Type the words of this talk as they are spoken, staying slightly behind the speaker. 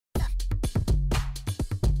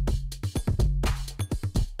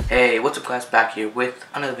Hey, what's up guys, back here with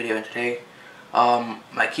another video, and today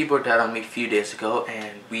my keyboard died on me a few days ago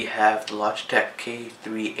and we have the Logitech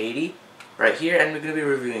K380 right here and we're going to be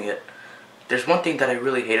reviewing it. There's one thing that I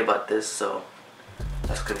really hate about this, so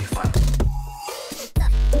that's going to be fun.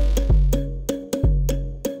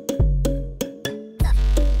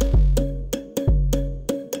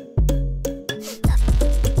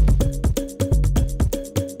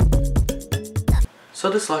 So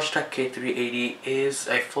this Logitech K380 is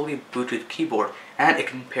a fully Bluetooth keyboard and it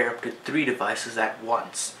can pair up to 3 devices at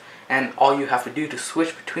once. And all you have to do to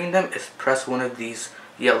switch between them is press one of these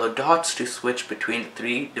yellow dots to switch between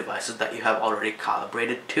 3 devices that you have already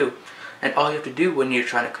calibrated to. And all you have to do when you're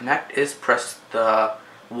trying to connect is press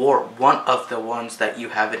one of the ones that you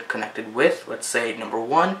have it connected with, let's say number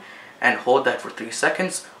 1, and hold that for 3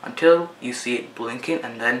 seconds until you see it blinking,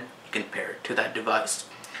 and then you can pair it to that device.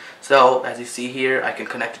 So as you see here, I can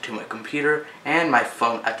connect it to my computer and my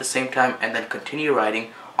phone at the same time and then continue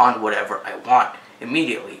writing on whatever I want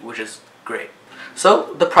immediately, which is great.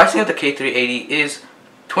 So the pricing of the K380 is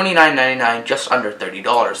 $29.99, just under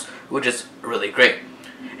 $30, which is really great.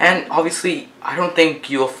 And obviously, I don't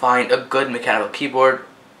think you'll find a good mechanical keyboard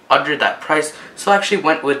under that price, so I actually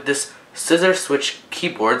went with this scissor switch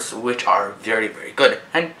keyboards, which are very, very good.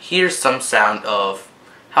 And here's some sound of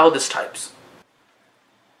how this types.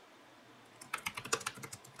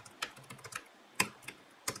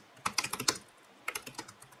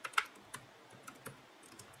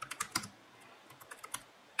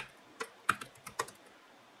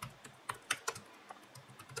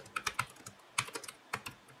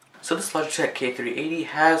 So this Logitech K380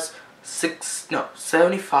 has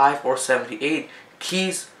 75 or 78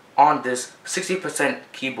 keys on this 60%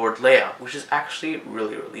 keyboard layout, which is actually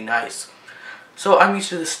really nice. So I'm used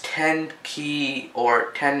to this 10 key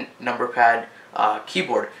or 10 number pad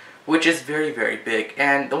keyboard, which is very big,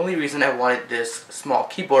 and the only reason I wanted this small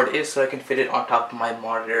keyboard is so I can fit it on top of my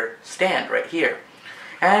monitor stand right here.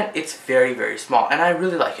 And it's very small and I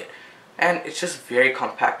really like it. And it's just very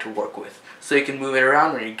compact to work with, so you can move it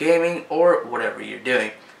around when you're gaming or whatever you're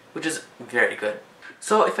doing, which is very good.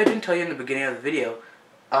 So if I didn't tell you in the beginning of the video,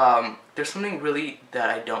 there's something really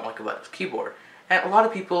that I don't like about this keyboard, and a lot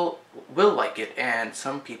of people will like it and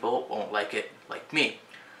some people won't like it, like me,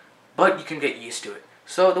 but you can get used to it.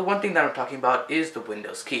 So the one thing that I'm talking about is the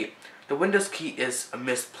Windows key. The Windows key is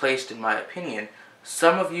misplaced in my opinion.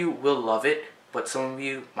 Some of you will love it, but some of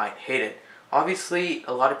you might hate it. Obviously,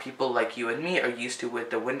 a lot of people like you and me are used to with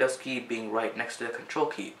the Windows key being right next to the control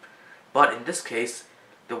key. But in this case,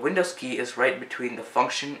 the Windows key is right between the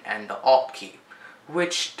function and the Alt key,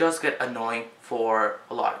 which does get annoying for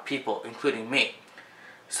a lot of people, including me.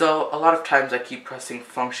 So a lot of times I keep pressing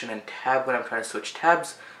function and tab when I'm trying to switch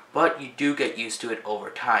tabs, but you do get used to it over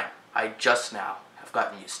time. I just now have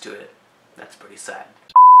gotten used to it. That's pretty sad.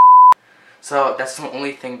 So that's the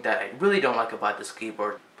only thing that I really don't like about this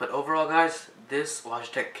keyboard. But overall guys, this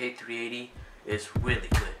Logitech K380 is really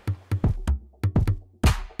good.